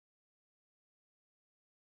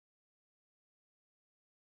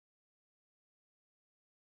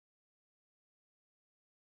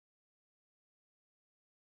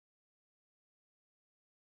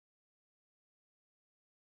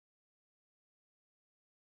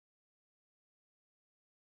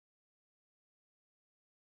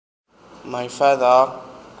My father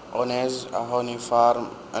owns a honey farm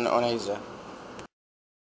in Oneza.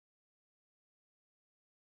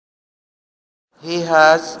 He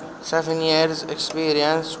has 7 years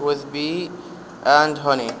experience with bee and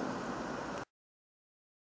honey.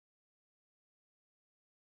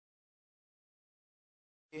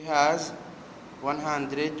 He has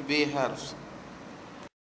 100 bee hives.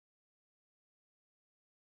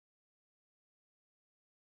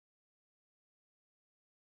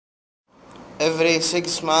 Every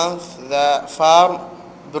 6 months, the farm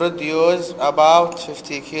produces about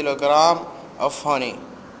 50 kilograms of honey.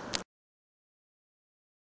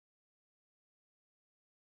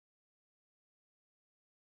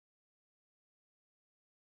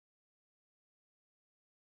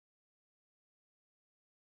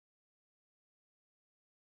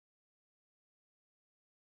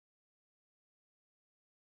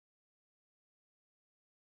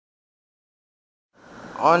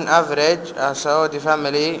 On average, a Saudi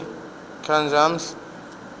family consumes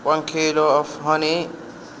 1 kilo of honey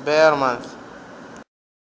per month.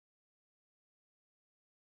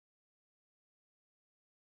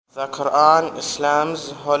 The Quran,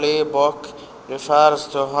 Islam's holy book, refers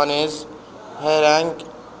to honey's healing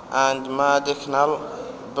and medicinal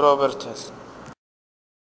properties.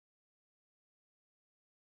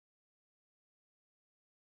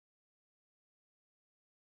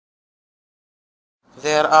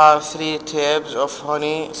 There are 3 types of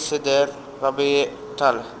honey: cedar, rabi,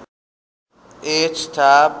 talh. Each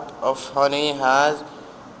type of honey has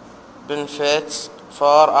benefits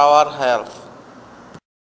for our health.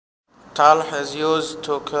 Talh is used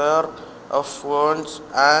to cure of wounds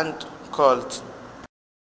and colds.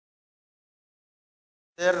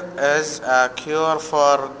 Cedar is a cure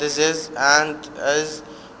for disease and is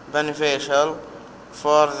beneficial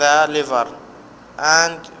for the liver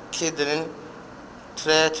and kidney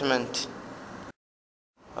treatment.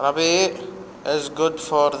 Rabi is good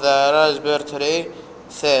for the respiratory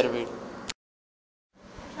therapy.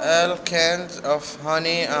 All kinds of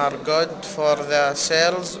honey are good for the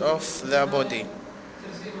cells of the body.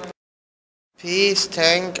 Bee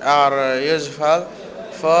stings are useful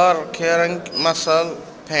for curing muscle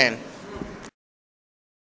pain.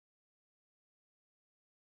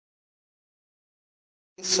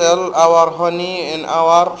 We sell our honey in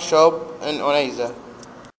our shop in Oneza.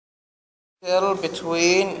 Sell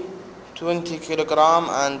between 20 kilogram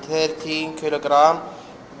and 13 kilogram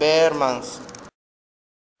per month.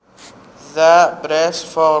 The price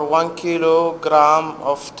for 1 kilogram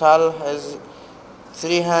of talh is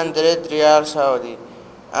 300 Riyal Saudi,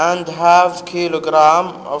 and half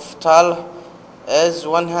kilogram of talh is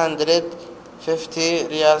 150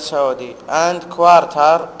 Riyal Saudi, and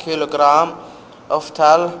quarter kilogram of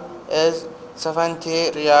talh is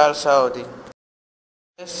 70 Riyal Saudi.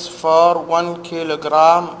 This for 1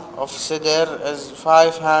 kilogram of cedar is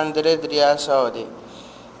 500 Riyal Saudi,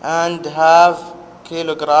 and half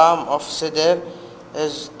kilogram of cedar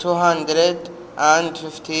is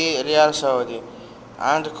 250 Riyal Saudi,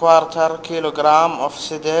 and quarter kilogram of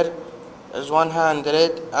cedar is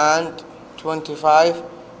 125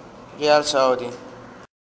 Riyal Saudi.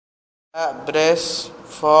 The price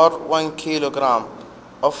for 1 kilogram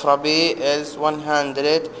of rabi is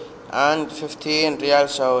 115 Riyal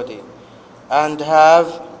Saudi, and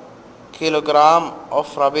half kilogram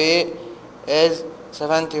of rabi is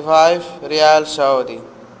 75 Riyal Saudi.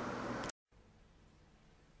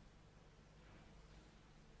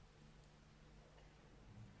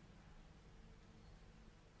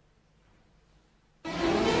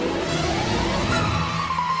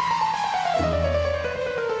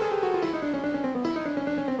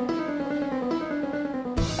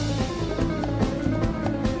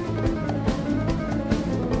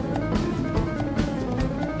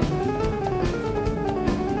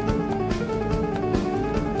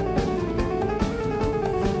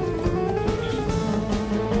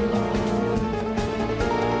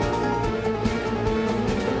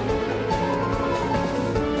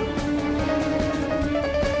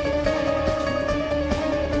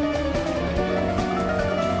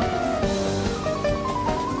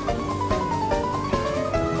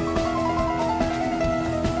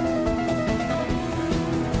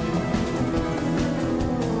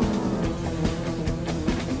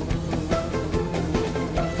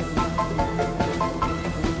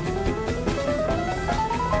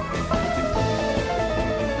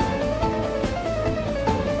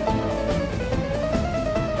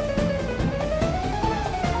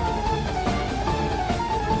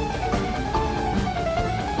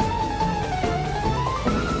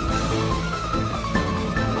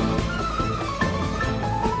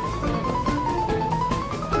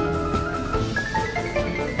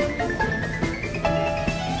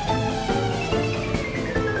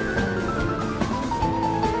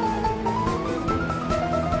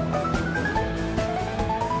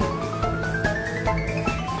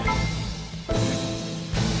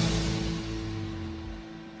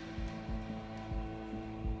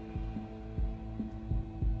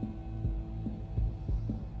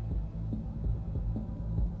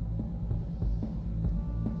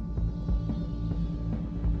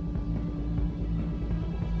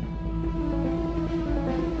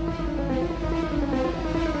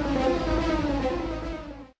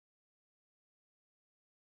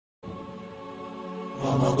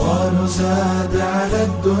 رمضان زاد على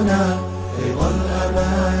الدنا رضا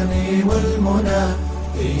الأماني والمنى،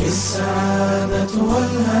 فيه السعادة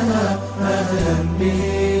والهنا، أهلا به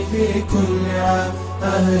في كل عام،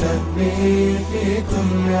 أهلا به في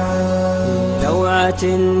كل عام. لوعة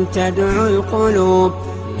تدعو القلوب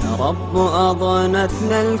يا رب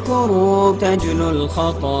أضنتنا الكروب، تجلو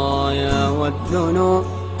الخطايا والذنوب،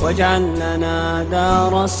 واجعل لنا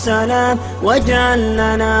دار السلام، واجعل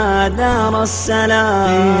لنا دار السلام.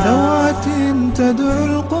 في لوعة تدعو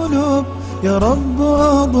القلوب يا رب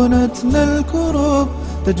أضنتنا الكروب،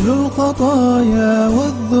 تجلو الخطايا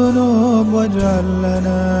والذنوب، واجعل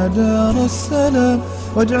لنا دار السلام،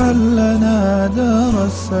 واجعل لنا دار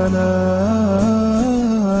السلام.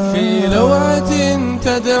 في لوعة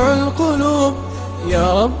تدعو القلوب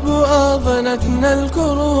يا رب أضنتنا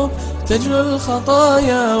الكروب، تجلو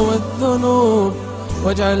الخطايا والذنوب،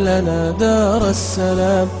 واجعل لنا دار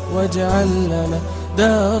السلام، واجعل لنا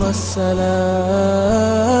دار السلام.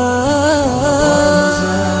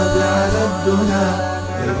 زاد على الدنا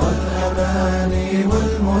رضا الأماني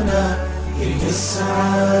والمنى، فيه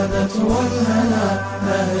السعادة والهنا،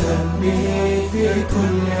 أهلا به في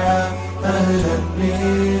كل عام، أهلا به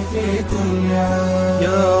في كل عام.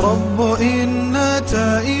 يا رب إنا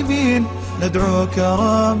تائبين ندعوك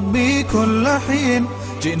ربي كل حين،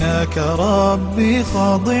 جئناك ربي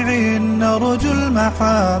خاضعين، نرجو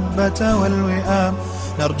المحبة والوئام،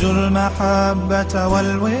 نرجو المحبة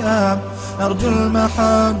والوئام، نرجو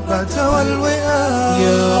المحبة والوئام.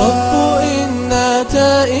 يا رب إنا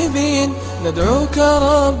تائبين ندعوك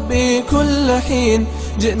ربي كل حين،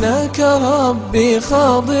 جئناك ربي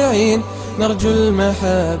خاضعين، نرجو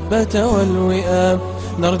المحبة والوئام،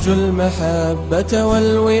 نرجو المحبة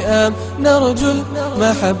والوئام، نرجو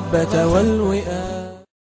المحبة والوئام.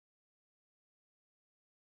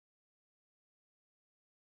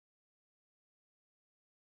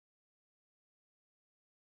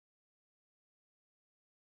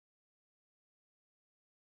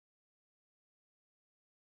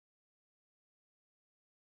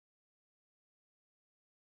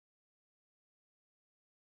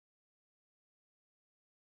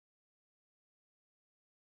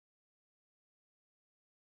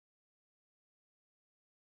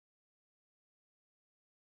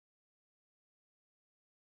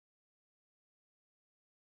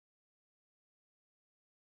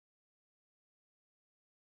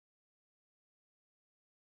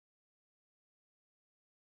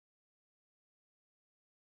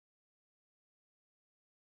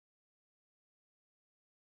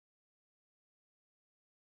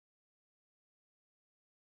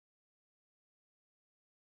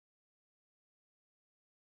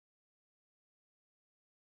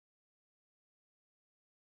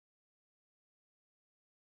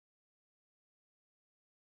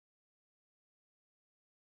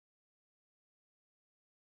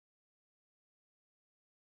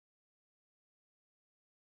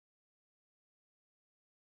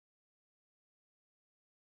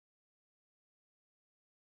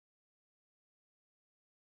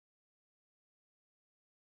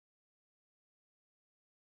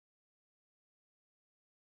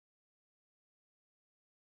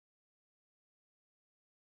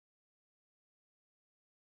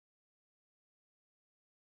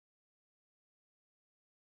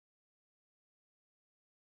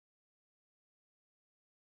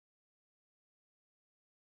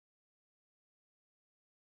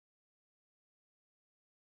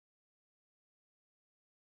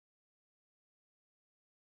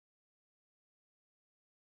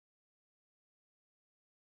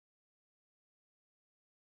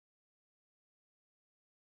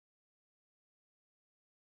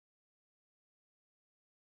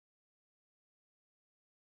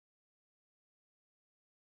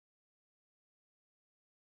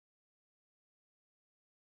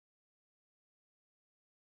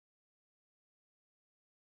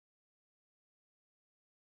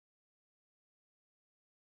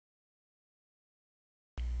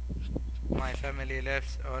 My family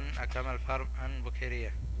lives on a camel farm in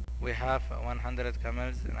Bukeria. We have 100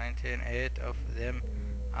 camels, 98 of them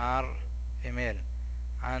are female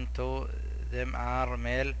and 2 them are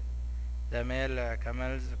male. The male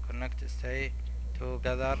camels cannot stay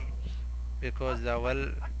together because they will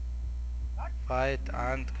fight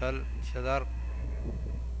and kill each other.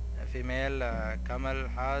 A female camel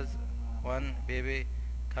has one baby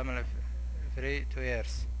camel every 2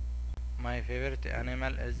 years. My favorite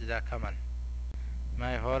animal is the camel.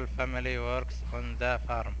 My whole family works on the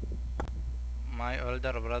farm. My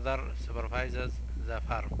older brother supervises the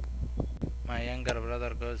farm. My younger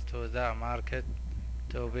brother goes to the market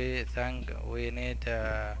to buy things we need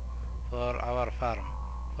for our farm.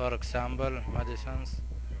 For example, medicines,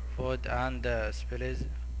 food and spills,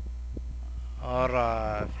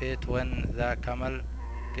 or feed when the camel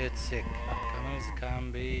gets sick. Camels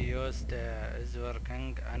can be used as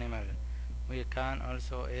working animal. We can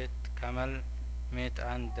also eat camel meat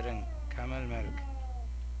and drink camel milk.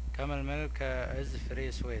 Camel milk is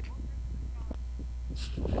very sweet.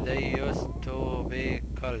 They used to be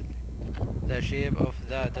called the sheep of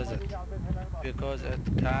the desert because it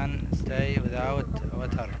can stay without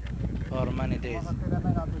water for many days.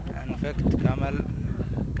 In fact, camel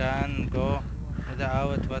can go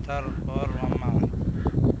without water for 1 month.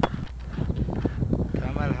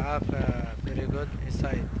 Camel have a very good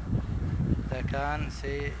eyesight. They can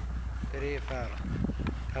see very far.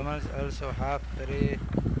 Camels also have very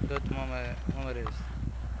good memories.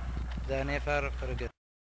 They never forget.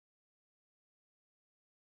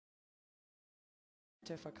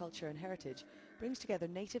 For Culture and Heritage brings together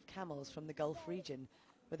native camels from the Gulf region,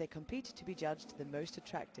 where they compete to be judged the most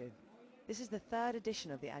attractive. This is the third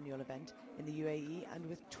edition of the annual event in the UAE, and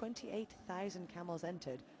with 28,000 camels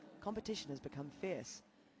entered, competition has become fierce,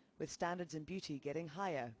 with standards in beauty getting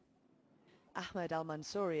higher. Ahmed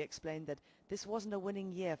Al-Mansouri explained that this wasn't a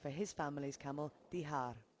winning year for his family's camel,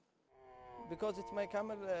 Dihar. Because it's my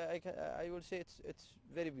camel, I will say it's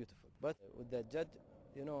very beautiful. But with the judge,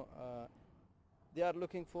 you know, they are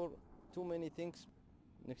looking for too many things.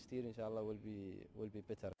 Next year, inshallah, will be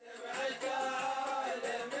better.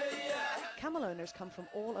 Camel owners come from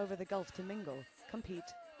all over the Gulf to mingle, compete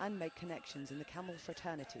and make connections in the camel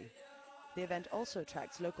fraternity. The event also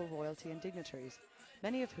attracts local royalty and dignitaries,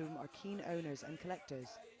 many of whom are keen owners and collectors.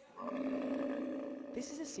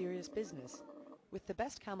 This is a serious business. With the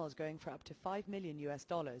best camels going for up to $5 million US,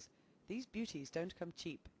 these beauties don't come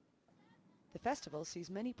cheap. The festival sees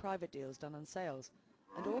many private deals done on sales,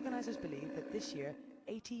 and organisers believe that this year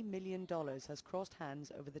 $80 million has crossed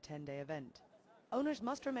hands over the 10-day event. Owners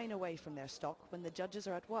must remain away from their stock when the judges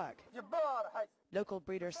are at work. Local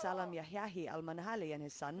breeder Salam Yahyahi Al-Manhali and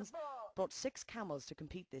his sons brought 6 camels to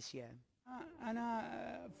compete this year. I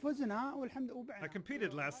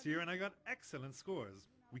competed last year and I got excellent scores.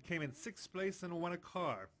 We came in 6th place and won a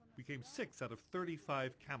car. We came 6 out of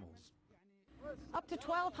 35 camels. Up to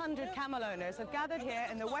 1,200 camel owners have gathered here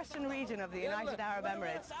in the western region of the United Arab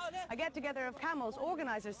Emirates. A get-together of camels,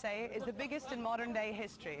 organisers say, is the biggest in modern-day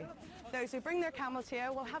history. Those who bring their camels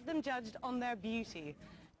here will have them judged on their beauty.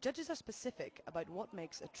 Judges are specific about what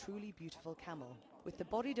makes a truly beautiful camel, with the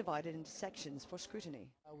body divided into sections for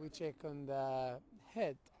scrutiny. We check on the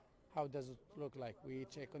head, how does it look like. We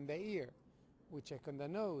check on the ear, we check on the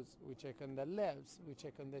nose, we check on the lips, we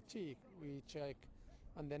check on the cheek, we check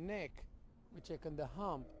on the neck, we check on the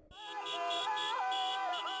hump.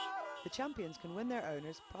 The champions can win their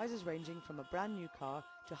owners prizes ranging from a brand new car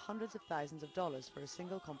to hundreds of thousands of dollars for a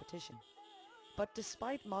single competition. But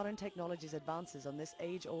despite modern technology's advances on this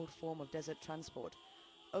age-old form of desert transport,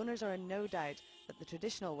 owners are in no doubt that the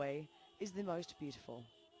traditional way is the most beautiful.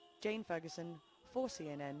 Jane Ferguson, for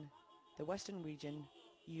CNN, the Western Region,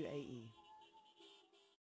 UAE.